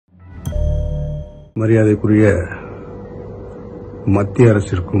மரியாதைக்குரிய மத்திய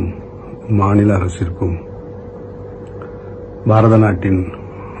அரசிற்கும் மாநில அரசிற்கும் பாரத நாட்டின்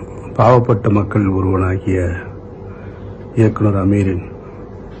பாவப்பட்ட மக்கள் ஒருவனாகிய இயக்குனர் அமீரின்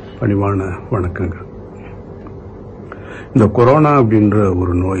பணிவான வணக்கங்கள். இந்த கொரோனா அப்படின்ற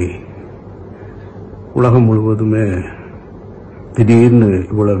ஒரு நோய் உலகம் முழுவதுமே திடீர்னு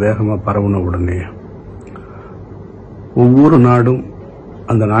இவ்வளவு வேகமா பரவுன உடனே ஒவ்வொரு நாடும்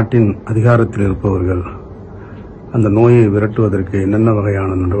அந்த நாட்டின் அதிகாரத்தில் இருப்பவர்கள் அந்த நோயை விரட்டுவதற்கு என்னென்ன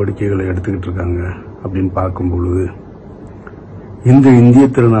வகையான நடவடிக்கைகளை எடுத்துக்கிட்டு இருக்காங்க அப்படின்னு பார்க்கும் பொழுது இந்த இந்திய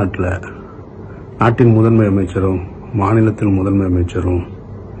திருநாட்டில் நாட்டின் முதன்மை அமைச்சரும் மாநிலத்தின் முதன்மை அமைச்சரும்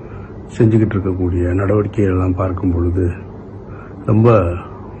செஞ்சுக்கிட்டு இருக்கக்கூடிய நடவடிக்கைகள் எல்லாம் பார்க்கும் பொழுது ரொம்ப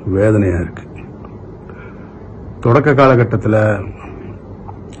வேதனையா இருக்கு. தொடக்க காலகட்டத்தில்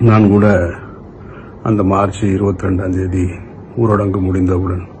நான் கூட அந்த மார்ச் 22ஆம் தேதி ஊரடங்கு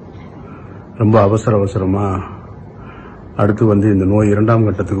முடிந்தவுடன் ரொம்ப அவசரமா அடுத்து இந்த நோய் 2ஆம்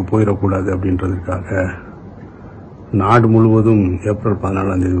கட்டத்துக்கு போயிடக்கூடாது அப்படின்றதுக்காக நாடு முழுவதும் ஏப்ரல்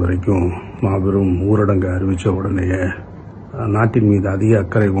 14ஆம் தேதி வரைக்கும் மாபெரும் ஊரடங்கு அறிவிச்ச உடனேயே நாட்டின் மீது அதிக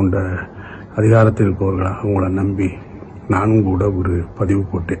அக்கறை கொண்ட அதிகாரத்தில் இருப்பவர்கள் அவங்கள நம்பி நானும் கூட ஒரு பதிவு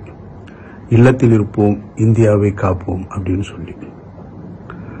போட்டேன். இல்லத்தில் இருப்போம், இந்தியாவை காப்போம் அப்படின்னு சொல்லி.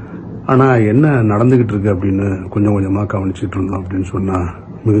 ஆனா என்ன நடந்துகிட்டு இருக்கு அப்படின்னு கொஞ்சம் கொஞ்சமா கவனிச்சுட்டு இருந்தோம் அப்படின்னு சொன்னா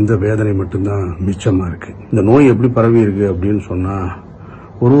மிகுந்த வேதனை மட்டும்தான் மிச்சமா இருக்கு. இந்த நோய் எப்படி பரவி இருக்கு அப்படின்னு சொன்னா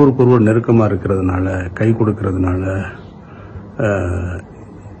ஒருவருக்கொருவர் நெருக்கமா இருக்கிறதுனால, கை கொடுக்கறதுனால,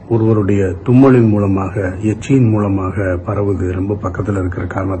 ஒருவருடைய தும்மலின் மூலமாக, எச்சியின் மூலமாக பரவுது. ரொம்ப பக்கத்தில் இருக்கிற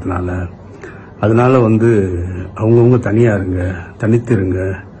காரணத்தினால அதனால அவங்கவுங்க தனியா இருங்க, தனித்து இருங்க,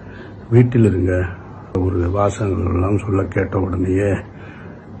 வீட்டில் இருங்க ஒரு வாசகங்கள் எல்லாம் சொல்ல கேட்ட உடனேயே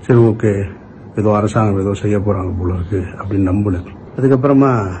சரி ஓகே ஏதோ அரசாங்கம் ஏதோ செய்ய போறாங்க போல இருக்கு அப்படின்னு நம்புனேன்.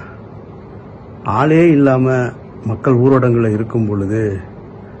 அதுக்கப்புறமா ஆளே இல்லாம மக்கள் ஊரடங்குல இருக்கும் பொழுது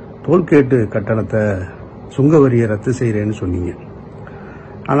டோல்கேட்டு கட்டணத்தை சுங்க வரியை ரத்து செய்யறேன்னு சொன்னீங்க.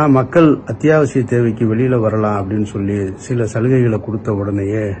 ஆனா மக்கள் அத்தியாவசிய தேவைக்கு வெளியில வரலாம் அப்படின்னு சொல்லி சில சலுகைகளை கொடுத்த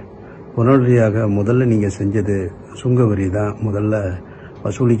உடனேயே உடனடியாக முதல்ல நீங்க செஞ்சது சுங்க வரி தான் முதல்ல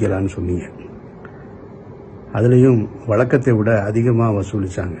வசூலிக்கலான்னு சொன்னீங்க. அதுலயும் வழக்கத்தை விட அதிகமா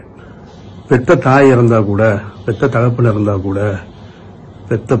வசூலிச்சாங்க. பெத்த தாய் இறந்தா கூட, பெத்த தகப்பன் இறந்தா கூட,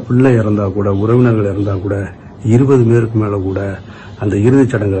 பெத்த பிள்ளை இறந்தா கூட, உறவினர்கள் இறந்தா கூட 20 பேருக்கு மேல கூட அந்த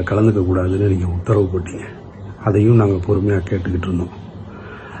இறுதிச் சடங்குல கலந்துக்க கூடாதுன்னு நீங்க உத்தரவு போட்டீங்க. அதையும் நாங்க பொறுமையா கேட்டுக்கிட்டு இருந்தோம்.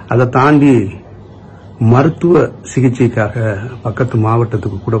 அதை தாண்டி மருத்துவ சிகிச்சைக்காக பக்கத்து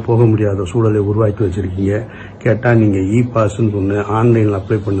மாவட்டத்துக்கு கூட போக முடியாத சூழலை உருவாக்கி வச்சிருக்கீங்க. கேட்டா நீங்க பாஸ்ன்னு சொன்ன ஆன்லைன்ல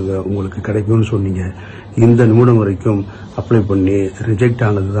அப்ளை பண்ணுங்க உங்களுக்கு கிடைக்கும்னு சொன்னீங்க. இந்த நிமிடம் வரைக்கும் அப்ளை பண்ணி ரிஜெக்ட்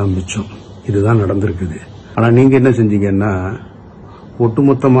ஆனதுதான் மிச்சம். இதுதான் நடந்திருக்குது. ஆனா நீங்க என்ன செஞ்சீங்கன்னா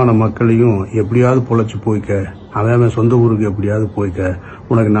ஒட்டுமொத்தமான மக்களையும் எப்படியாவது பொழைச்சு போய்க்க, அவன் சொந்த ஊருக்கு எப்படியாவது போய்க்க,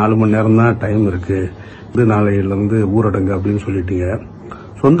 உனக்கு 4 மணி நேரம் தான் டைம் இருக்கு, நாளையில இருந்து ஊரடங்கு அப்படின்னு சொல்லிட்டீங்க.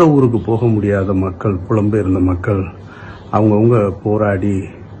 சொந்த ஊருக்கு போக முடியாத மக்கள், புலம்பெயர்ந்த மக்கள் அவங்கவுங்க போராடி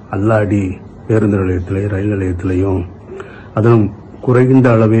அல்லாடி பேருந்து நிலையத்திலையும் ரயில் நிலையத்திலையும் அதிலும் குறைந்த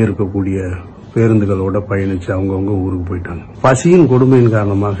அளவே இருக்கக்கூடிய பேருந்துகளோட பயணிச்சு அவங்கவுங்க ஊருக்கு போயிட்டாங்க. பசியின் கொடுமையின்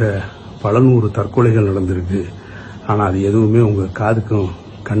காரணமாக பல 100 தற்கொலைகள் நடந்திருக்கு. ஆனா அது எதுவுமே உங்க காதுக்கும்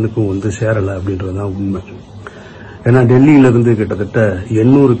கண்ணுக்கும் சேரல அப்படின்றதுதான் உண்மை. ஏன்னா டெல்லியிலிருந்து கிட்டத்தட்ட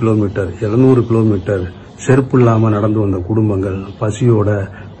 800 கிலோமீட்டர் 700 கிலோமீட்டர் செருப்பு இல்லாம நடந்து வந்த குடும்பங்கள் பசியோட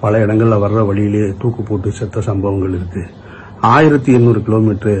பல இடங்கள்ல வர்ற வழியிலே தூக்கு போட்டு செத்த சம்பவங்கள் இருக்கு. 1800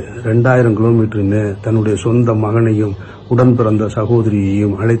 கிலோமீட்டர் 2000 கிலோமீட்டர்னு தன்னுடைய சொந்த மகனையும் உடன் பிறந்த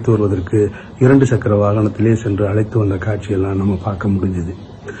சகோதரியையும் அழைத்து வருவதற்கு 2 சக்கர வாகனத்திலே சென்று அழைத்து வந்த காட்சியெல்லாம் நம்ம பார்க்க முடிஞ்சது.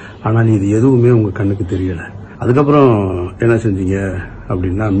 ஆனால் இது எதுவுமே உங்க கண்ணுக்கு தெரியல. அதுக்கப்புறம் என்ன செஞ்சீங்க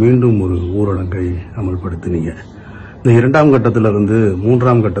அப்படின்னா மீண்டும் ஒரு ஊரடங்கை அமல்படுத்தினீங்க. இந்த 2ஆம் கட்டத்திலிருந்து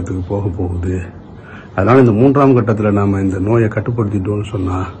 3ஆம் கட்டத்துக்கு போக போகுது. அதனால இந்த 3ஆம் கட்டத்தில் நாம இந்த நோயை கட்டுப்படுத்திட்டோம்னு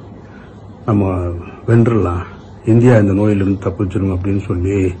சொன்னா நம்ம வென்றலாம், இந்தியா இந்த நோயிலிருந்து தப்பிச்சிடும் அப்படின்னு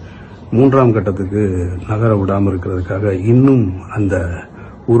சொல்லி 3ஆம் கட்டத்துக்கு நகர விடாம இருக்கிறதுக்காக இன்னும் அந்த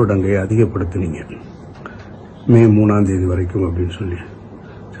ஊரடங்கை அதிகப்படுத்தினீங்க. மே 3ஆம் தேதி வரைக்கும் அப்படின்னு சொல்லி.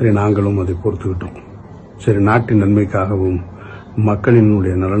 சரி நாங்களும் அதை பொறுத்துக்கிட்டோம். சரி நாட்டின் நன்மைக்காகவும்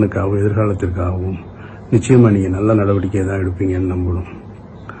மக்களினுடைய நலனுக்காகவும் எதிர்காலத்திற்காகவும் நிச்சயமா நீங்க நல்ல நடவடிக்கை தான் எடுப்பீங்கன்னு நம்பணும்.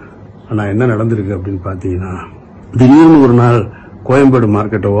 ஆனா என்ன நடந்திருக்கு அப்படின்னு பாத்தீங்கன்னா திடீர்னு ஒரு நாள் கோயம்பேடு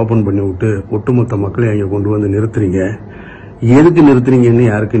மார்க்கெட்டை ஓபன் பண்ணி விட்டு ஒட்டுமொத்த மக்களையும் அங்க கொண்டு வந்து நிறுத்துறீங்க. எதுக்கு நிறுத்துறீங்கன்னு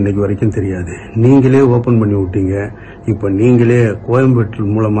யாருக்கு இன்னைக்கு வரைக்கும் தெரியாது. நீங்களே ஓபன் பண்ணி விட்டீங்க. இப்ப நீங்களே கோயம்பேட்டு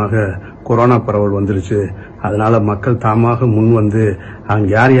மூலமாக கொரோனா பரவல் வந்துருச்சு, அதனால மக்கள் தாமாக முன் வந்து அங்க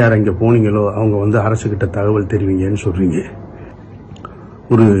யார் யார் அங்க போனீங்களோ அவங்க அரசுகிட்ட தகவல் தெரிவிங்கன்னு சொல்றீங்க.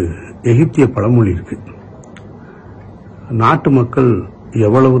 ஒரு எகிப்திய பழமொழி இருக்கு. நாட்டு மக்கள்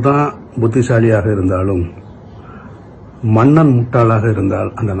எவ்வளவுதான் புத்திசாலியாக இருந்தாலும் மன்னன் முட்டாளாக இருந்தால்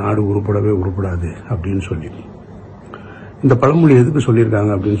அந்த நாடு உருப்படவே உருப்படாது அப்படின்னு சொல்லி. இந்த பழமொழி எதுக்கு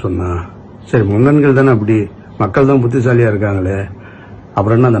சொல்லியிருக்காங்க அப்படின்னு சொன்னா, சரி மன்னன்கள் தானே அப்படி, மக்கள் தான் புத்திசாலியா இருக்காங்களே,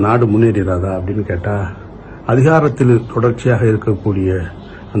 அப்புறம் என்ன அந்த நாடு முன்னேறாதா அப்படின்னு கேட்டா, அதிகாரத்தில் தொடர்ச்சியாக இருக்கக்கூடிய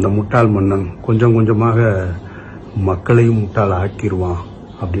அந்த முட்டாள் மன்னன் கொஞ்சம் கொஞ்சமாக மக்களையும் முட்டாள் ஆக்கிடுவான்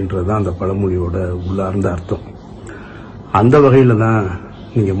அப்படின்றதுதான் அந்த பழமொழியோட உள்ளார்ந்த அர்த்தம். அந்த வகையில தான்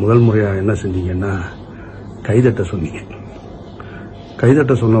நீங்க முதல் முறையா என்ன செஞ்சீங்கன்னா கைதட்ட சொன்னீங்க.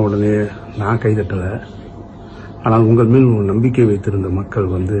 கைதட்ட சொன்ன உடனே நான் கைதட்டல, ஆனால் உங்கள் மேல் நம்பிக்கை வைத்திருந்த மக்கள்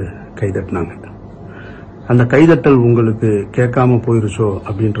கைதட்டினாங்க. அந்த கைதட்டல் உங்களுக்கு கேட்காம போயிருச்சோ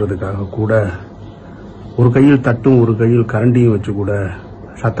அப்படின்றதுக்காக கூட ஒரு கையில் தட்டும் ஒரு கையில் கரண்டியும் வச்சு கூட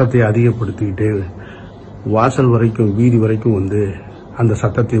சத்தத்தை அதிகப்படுத்திக்கிட்டு வாசல் வரைக்கும் வீதி வரைக்கும் அந்த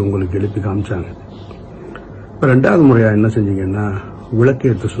சத்தத்தை உங்களுக்கு எழுப்பி காமிச்சாங்க. இப்ப 2வது முறையா என்ன செஞ்சீங்கன்னா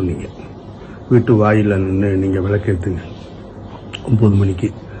விளக்கேற்ற சொன்னீங்க. வீட்டு வாயில நின்று நீங்க விளக்கேற்றுங்க 9 மணிக்கு.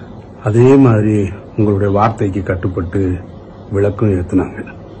 அதே மாதிரி உங்களுடைய வார்த்தைக்கு கட்டுப்பட்டு விளக்கும் ஏத்துனாங்க.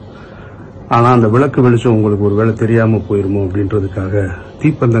 ஆனா அந்த விளக்கு வெளிச்சம் உங்களுக்கு ஒரு வேளை தெரியாம போயிருமோ அப்படின்றதுக்காக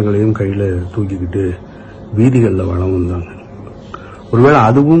தீப்பந்தங்களையும் கையில தூக்கிக்கிட்டு வீதிகளில் வளம் வந்தாங்க. ஒருவேளை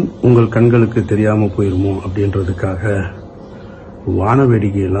அதுவும் உங்கள் கண்களுக்கு தெரியாம போயிருமோ அப்படின்றதுக்காக வான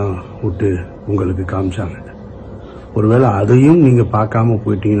வேடிக்கையெல்லாம் விட்டு உங்களுக்கு காமிச்சாங்க. ஒருவேளை அதையும் நீங்க பார்க்காம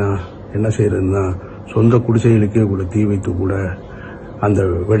போயிட்டீங்கன்னா என்ன செய்யறதுன்னா சொந்த குடிசைகளுக்கே கூட தீ வைத்து கூட அந்த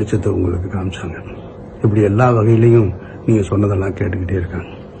வெளிச்சத்தை உங்களுக்கு காமிச்சாங்க. இப்படி எல்லா வகையிலையும் நீங்க சொன்னதெல்லாம் கேட்டுக்கிட்டே இருக்காங்க.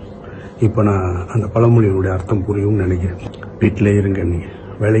 இப்ப நான் அந்த பழமொழியினுடைய அர்த்தம் புரியும்னு நினைக்கிறேன். வீட்டிலே இருங்க, நீங்க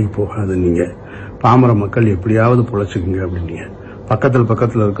வேலைக்கு போகாது, நீங்க பாமர மக்கள் எப்படியாவது பொழைச்சுக்குங்க அப்படின்னீங்க.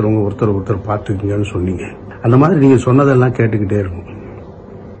 பக்கத்துல இருக்கிறவங்க ஒருத்தர் பார்த்துக்குங்கன்னு சொன்னீங்க. அந்த மாதிரி நீங்க சொன்னதெல்லாம் கேட்டுக்கிட்டே இருக்கும்.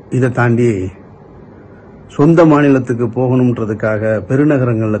 இதை தாண்டி சொந்த மாநிலத்துக்கு போகணும்ன்றதுக்காக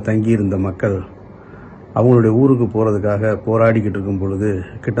பெருநகரங்கள்ல தங்கி இருந்த மக்கள் அவங்களுடைய ஊருக்கு போறதுக்காக போராடிக்கிட்டு இருக்கும் பொழுது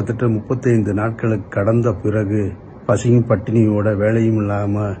கிட்டத்தட்ட 35 நாட்களுக்கு கடந்த பிறகு பசியும் பட்டினியோட வேலையும்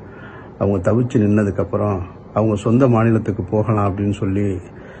இல்லாம அவங்க தவிச்சு நின்னதுக்கு அப்புறம் அவங்க சொந்த மாநிலத்துக்கு போகலாம் அப்படின்னு சொல்லி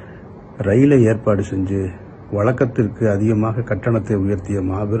ரயிலை ஏற்பாடு செஞ்சு வழக்கத்திற்கு அதிகமாக கட்டணத்தை உயர்த்திய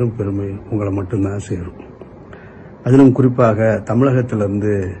மாபெரும் பெருமை உங்களை மட்டும்தான் சேரும். அதிலும் குறிப்பாக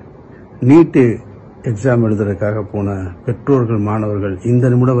தமிழகத்திலிருந்து நீட்டு எக்ஸாம் எழுதுறதுக்காக போன பெற்றோர்கள் மாணவர்கள் இந்த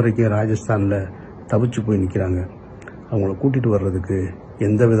நிமிடம் வரைக்கும் ராஜஸ்தான்ல தவிச்சு போய் நிக்கிறாங்க. அவங்கள கூட்டிட்டு வர்றதுக்கு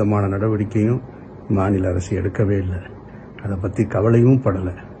எந்த விதமான நடவடிக்கையும் மாநில அரசு எடுக்கவே இல்லை. அதை பத்தி கவலையும்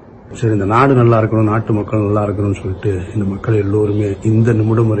படலை. சரி, இந்த நாடு நல்லா இருக்கணும், நாட்டு மக்கள் நல்லா இருக்கணும்னு சொல்லிட்டு இந்த மக்கள் எல்லோருமே இந்த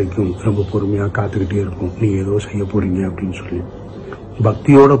நிமிடம் வரைக்கும் ரொம்ப பொறுமையா காத்துக்கிட்டே இருக்கும், நீங்க ஏதோ செய்ய போறீங்க அப்படின்னு சொல்லி.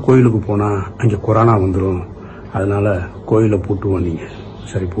 பக்தியோட கோயிலுக்கு போனா அங்க கொரோனா வந்துடும், அதனால கோயிலை பூட்டுவோம். நீங்க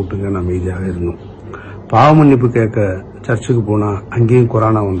சரி பூட்டுங்க, நான் அமைதியாக இருந்தோம். பாவ மன்னிப்பு கேட்க சர்ச்சுக்கு போனா அங்கேயும்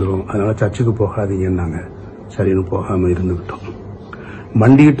கொரோனா வந்துடும், அதனால சர்ச்சுக்கு போகாதீங்கன்னாங்க. சரின்னு போகாம இருந்துகிட்டோம்.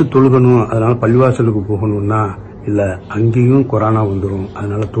 மண்டிக்கிட்டு தொழுகணும், அதனால பள்ளிவாசலுக்கு போகணும்னா இல்ல அங்கேயும் கொரோனா வந்துடும்,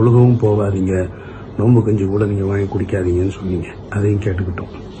 அதனால தொழுகவும் போகாதீங்க, நோம்பு கஞ்சி கூட நீங்க வாங்கி குடிக்காதீங்கன்னு சொன்னீங்க. அதையும்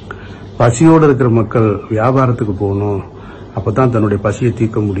கேட்டுக்கிட்டோம். பசியோடு இருக்கிற மக்கள் வியாபாரத்துக்கு போகணும், அப்பதான் தன்னுடைய பசியை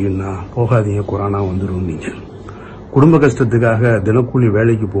தீர்க்க முடியும்னா போகாதீங்க, கொரோனா வந்துடும். நீங்க குடும்ப கஷ்டத்துக்காக தினக்கூலி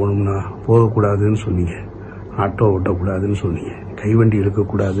வேலைக்கு போகணும்னா போகக்கூடாதுன்னு சொன்னீங்க. ஆட்டோ ஓட்டக்கூடாதுன்னு சொன்னீங்க. கைவண்டி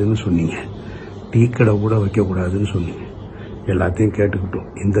இழுக்கக்கூடாதுன்னு சொன்னீங்க. டீ கடை கூட வைக்கக்கூடாதுன்னு சொன்னீங்க. எல்லாத்தையும் கேட்டுக்கிட்டோம்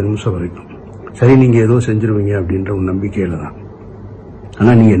இந்த நிமிஷம் வரைக்கும். சரி, நீங்க ஏதோ செஞ்சிருவீங்க அப்படின்ற ஒரு நம்பிக்கையில தான்.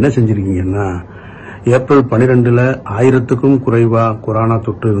 ஆனா நீங்க என்ன செஞ்சிருக்கீங்கன்னா, ஏப்ரல் 12 1000க்கும் குறைவா கொரோனா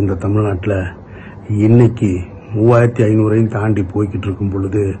தொற்று இருந்த தமிழ்நாட்டில் இன்னைக்கு 3500ஐயும் தாண்டி போய்கிட்டு இருக்கும்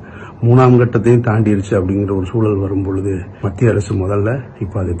பொழுது 3ஆம் கட்டத்தையும் தாண்டிடுச்சு அப்படிங்கிற ஒரு சூழல் வரும் பொழுது மத்திய அரசு முதல்ல,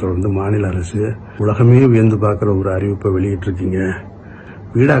 இப்ப அதை தொடர்ந்து மாநில அரசு உலகமே வியந்து பார்க்கிற ஒரு அறிவிப்பை வெளியிட்டிருக்கீங்க.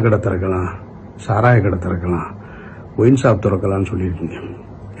 வீடா கடை திறக்கலாம், சாராய கடை திறக்கலாம், ஒயின் ஷாப் திறக்கலாம்னு சொல்லியிருக்கீங்க.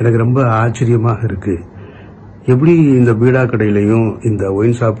 எனக்கு ரொம்ப ஆச்சரியமாக இருக்கு. எப்படி இந்த பீடா கடையிலையும் இந்த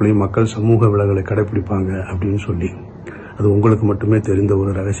ஒயின் ஷாப்லையும் மக்கள் சமூக விலகலை கடைபிடிப்பாங்க அப்படின்னு சொல்லி அது உங்களுக்கு மட்டுமே தெரிந்த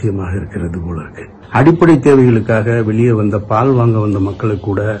ஒரு ரகசியமாக இருக்கிறது போல இருக்கு. அடிப்படை தேவைகளுக்காக வெளியே வந்த பால் வாங்க வந்த மக்களை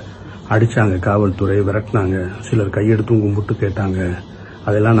கூட அடிச்சாங்க, காவல்துறை விரட்டினாங்க, சிலர் கையெடுத்தும் கும்பிட்டு கேட்டாங்க.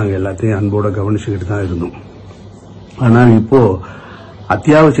 அதெல்லாம் நாங்க எல்லாத்தையும் அன்போட கவனிச்சுக்கிட்டு தான் இருந்தோம். ஆனால் இப்போ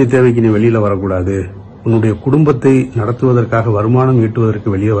அத்தியாவசிய தேவைக்கு நீ வெளியில வரக்கூடாது, உன்னுடைய குடும்பத்தை நடத்துவதற்காக வருமானம்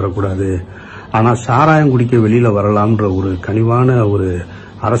ஈட்டுவதற்கு வெளியே வரக்கூடாது, ஆனா சாராயம் குடிக்க வெளியில வரலாம்ன்ற ஒரு கனிவான ஒரு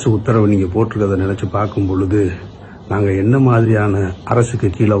அரசு உத்தரவு நீங்க போட்டிருக்கதை நினைச்சு பார்க்கும் பொழுது நாங்க என்ன மாதிரியான அரசுக்கு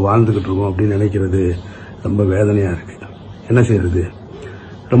கீழே வாழ்ந்துகிட்டு இருக்கோம் அப்படின்னு நினைக்கிறது ரொம்ப வேதனையா இருக்கு. என்ன செய்யறது,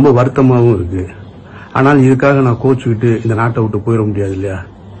 ரொம்ப வருத்தமாவும் இருக்கு. ஆனால் இதுக்காக நான் கோச்சுக்கிட்டு இந்த நாட்டை விட்டு போயிட முடியாது இல்லையா.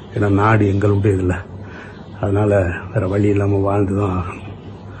 ஏன்னா நாடு எங்களுடைய இல்லை. அதனால வேற வழி இல்லாமல் வாழ்ந்து தான் ஆகணும்.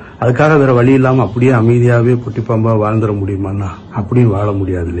 அதுக்காக வேற வழி இல்லாமல் அப்படியே அமைதியாகவே குட்டிப்பாம்பா வாழ்ந்துட முடியுமான்னா அப்படியும் வாழ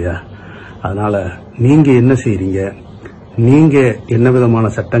முடியாது இல்லையா? அதனால நீங்க என்ன செய்றீங்க, நீங்க என்ன விதமான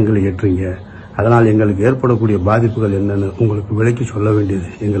சட்டங்களை ஏற்றுறீங்க, அதனால் எங்களுக்கு ஏற்படக்கூடிய பாதிப்புகள் என்னன்னு உங்களுக்கு விளக்கி சொல்ல வேண்டியது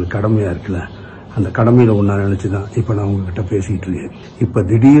எங்களுக்கு கடமையா இருக்குல்ல. அந்த கடமையில ஒன்னா நினைச்சுதான் இப்ப நான் உங்ககிட்ட பேசிட்டு இருக்கேன். இப்ப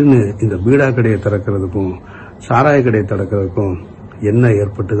திடீர்னு இந்த பீடா கடையை திறக்கிறதுக்கும் சாராய கடையை திறக்கிறதுக்கும் என்ன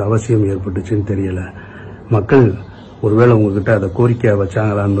ஏற்பட்டது, அவசியம் ஏற்பட்டுச்சுன்னு தெரியல. மக்கள் ஒருவேளை உங்ககிட்ட அதை கோரிக்கையா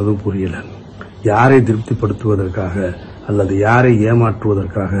வச்சாங்களான்றதும் புரியல. யாரை திருப்திப்படுத்துவதற்காக அல்லது யாரை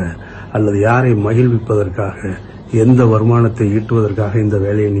ஏமாற்றுவதற்காக அல்லது யாரை மகிழ்விப்பதற்காக, எந்த வருமானத்தை ஈட்டுவதற்காக இந்த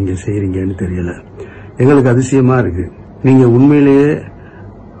வேலையை நீங்க செய்றீங்கன்னு தெரியல. எங்களுக்கு அதிசயமா இருக்கு. நீங்க உண்மையிலேயே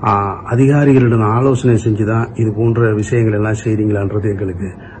அதிகாரிகளிடம் ஆலோசனை செஞ்சுதான் இது போன்ற விஷயங்கள் எல்லாம் செய்றீங்களான்றது எங்களுக்கு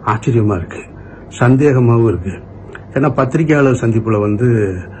ஆச்சரியமா இருக்கு, சந்தேகமாவும் இருக்கு. ஏன்னா பத்திரிகையாளர் சந்திப்புல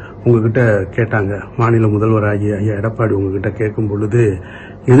உங்ககிட்ட கேட்டாங்க, மாநில முதல்வராகிய ஐயா எடப்பாடி உங்ககிட்ட கேட்கும் பொழுது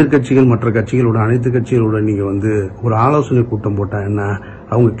எதிர்கட்சிகள் மற்ற கட்சிகளோட அனைத்து கட்சிகளோட நீங்க ஒரு ஆலோசனை கூட்டம் போட்டா என்ன,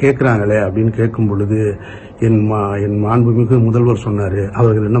 அவங்க கேட்கிறாங்களே அப்படின்னு கேட்கும் பொழுது என் மாண்புமிகு முதல்வர் சொன்னாரு,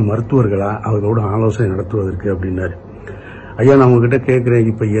 அவர்கள் என்ன மருத்துவர்களா அவர்களோட ஆலோசனை நடத்துவதற்கு அப்படின்னாரு. ஐயா நான் உங்ககிட்ட கேட்கிறேன்,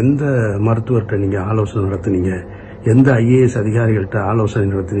 இப்ப எந்த மருத்துவர்கிட்ட நீங்க ஆலோசனை நடத்துனீங்க, எந்த IAS அதிகாரிகள்கிட்ட ஆலோசனை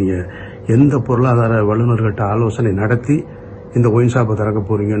நடத்துனீங்க, எந்த பொருளாதார வல்லுநர்கள்ட்ட ஆலோசனை நடத்தி இந்த ஒயின் ஷாப்பை திறக்க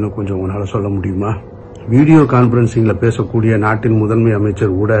போறீங்கன்னு கொஞ்சம் உங்களால சொல்ல முடியுமா? வீடியோ கான்பரன்சிங்ல பேசக்கூடிய நாட்டின் முதன்மை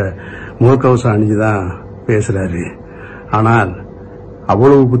அமைச்சர் கூட முகக்கவசம் அணிஞ்சுதான் பேசுறாரு. ஆனால்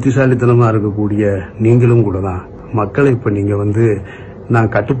அவ்வளவு புத்திசாலித்தனமா இருக்கக்கூடிய நீங்களும் கூட தான் மக்களை இப்ப நீங்க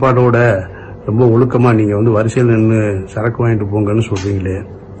நான் கட்டுப்பாடோட ரொம்ப ஒழுக்கமா நீங்க வரிசையில் நின்று சரக்கு வாங்கிட்டு போங்கன்னு சொல்றீங்களே,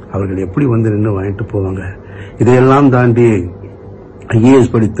 அவர்கள் எப்படி நின்று வாங்கிட்டு போவாங்க? இதையெல்லாம் தாண்டி IAS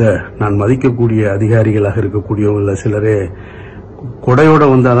படித்த நான் மதிக்கக்கூடிய அதிகாரிகளாக இருக்கக்கூடியவங்கள சிலரே கொடையோட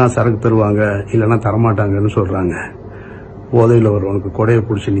வந்தாதான் சரக்கு தருவாங்க, இல்லைன்னா தரமாட்டாங்கன்னு சொல்றாங்க. போதையில் வருவனுக்கு கொடையை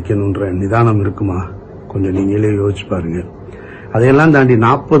பிடிச்சி நிக்கணும்ன்ற நிதானம் இருக்குமா? கொஞ்சம் நீங்களே யோசிச்சு பாருங்க. அதையெல்லாம் தாண்டி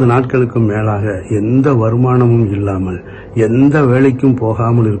 40 நாட்களுக்கும் மேலாக எந்த வருமானமும் இல்லாமல் எந்த வேலைக்கும்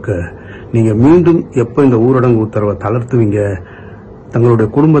போகாமல் இருக்க நீங்க மீண்டும் எப்ப இந்த ஊரடங்கு உத்தரவை தளர்த்துவீங்க, தங்களுடைய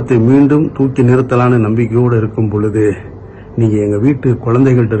குடும்பத்தை மீண்டும் தூக்கி நிறுத்தலான்னு நம்பிக்கையோடு இருக்கும் பொழுது நீங்க எங்க வீட்டு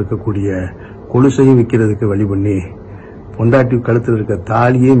குழந்தைகள்கிட்ட இருக்கக்கூடிய கொலுசையும் விற்கிறதுக்கு வழி பண்ணி, பொண்டாட்டி கழுத்தில் இருக்க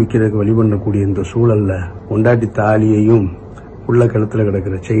தாலியே விற்கிறதுக்கு வழி பண்ணக்கூடிய இந்த சூழல்ல பொண்டாட்டி தாலியையும் புள்ள கழுத்துல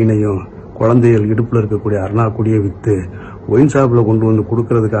கிடக்கிற செயினையும் குழந்தைகள் இடுப்புல இருக்கக்கூடிய அருணாக்குடியை வித்து ஒயின் ஷாப்ல கொண்டு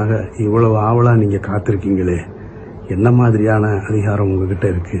கொடுக்கறதுக்காக இவ்வளவு ஆவலா நீங்க காத்திருக்கீங்களே, என்ன மாதிரியான அதிகாரம் உங்ககிட்ட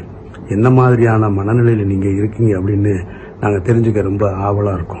இருக்கு, என்ன மாதிரியான மனநிலையில நீங்க இருக்கீங்க அப்படின்னு நாங்க தெரிஞ்சுக்க ரொம்ப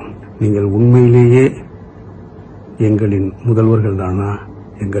ஆவலா இருக்கோம். நீங்கள் உண்மையிலேயே எங்களின் முதல்வர்கள் தானா,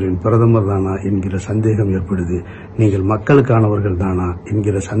 எங்களின் பிரதமர் தானா என்கிற சந்தேகம் ஏற்படுது. நீங்கள் மக்களுக்கானவர்கள் தானா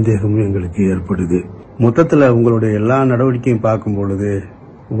என்கிற சந்தேகமும் எங்களுக்கு ஏற்படுது. மொத்தத்துல உங்களுடைய எல்லா நடவடிக்கையும் பார்க்கும் பொழுது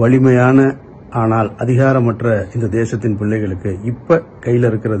வலிமையான ஆனால் அதிகாரமற்ற இந்த தேசத்தின் பிள்ளைகளுக்கு இப்ப கையில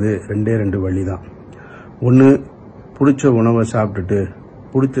இருக்கிறது 2 வழிதான். ஒன்னு, பிடிச்ச உணவை சாப்பிட்டுட்டு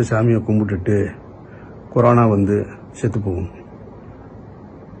பிடிச்ச சாமியை கும்பிட்டுட்டு கொரோனா செத்து போகும்,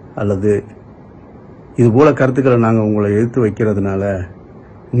 அல்லது இது போல கருத்துக்களை நாங்க உங்களை எடுத்து வைக்கிறதுனால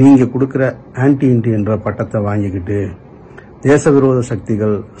நீங்க கொடுக்கிற ஆன்டி இண்டி என்ற பட்டத்தை வாங்கிக்கிட்டு தேச விரோத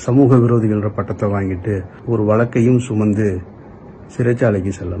சக்திகள் சமூக விரோதிகள் என்ற பட்டத்தை வாங்கிட்டு ஒரு வழக்கையும் சுமந்து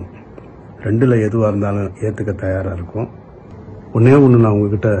சிறைச்சாலைக்கு செல்லணும். 2ல எதுவா இருந்தாலும் ஏத்துக்க தயாரா இருக்கும். ஒன்னே நான்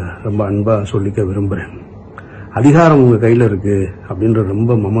உங்ககிட்ட ரொம்ப அன்பா சொல்லிக்க விரும்புறேன். அதிகாரம் உங்க கையில இருக்கு அப்படின்ற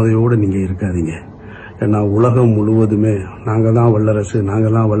ரொம்ப மமதையோட நீங்க இருக்காதீங்க. ஏன்னா உலகம் முழுவதுமே நாங்க தான்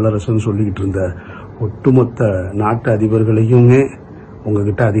வல்லரசுன்னு சொல்லிக்கிட்டு இருந்த ஒட்டுமொத்த நாட்டு அதிபர்களையுமே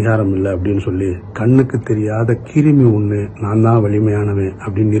உங்ககிட்ட அதிகாரம் இல்லை அப்படின்னு சொல்லி கண்ணுக்கு தெரியாத கிருமி ஒண்ணு நான் தான் வலிமையானவன்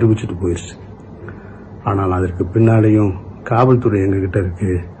அப்படின்னு நிரூபிச்சுட்டு போயிருச்சு. ஆனால் அதற்கு பின்னாலேயும் காவல்துறை எங்ககிட்ட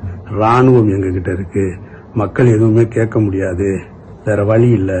இருக்கு, ராணுவம் எங்ககிட்ட இருக்கு. மக்கள் எதுவுமே கேட்க முடியாது, வேற வழி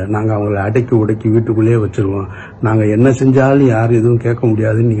இல்ல, நாங்க அவங்களை அடக்கி உடக்கி வீட்டுக்குள்ளேயே வச்சிருவோம், நாங்க என்ன செஞ்சாலும் யாரும் எதுவும் கேட்க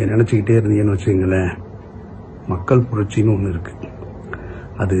முடியாதுன்னு நீங்க நினைச்சுக்கிட்டே இருந்தீங்கன்னு வச்சுங்களேன், மக்கள் புரட்சின்னு ஒண்ணு இருக்கு.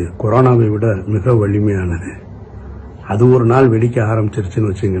 அது கொரோனாவை விட மிக வலிமையானது. அது ஒரு நாள் வெடிக்க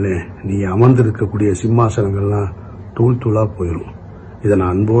ஆரம்பிச்சிருச்சுன்னு வச்சுங்களேன், நீங்க அமர்ந்திருக்கக்கூடிய சிம்மாசனங்கள்லாம் தூள் தூளா போயிடும். இதை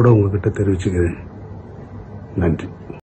நான் அன்போட உங்ககிட்ட தெரிவிச்சுக்கிறேன். நன்றி.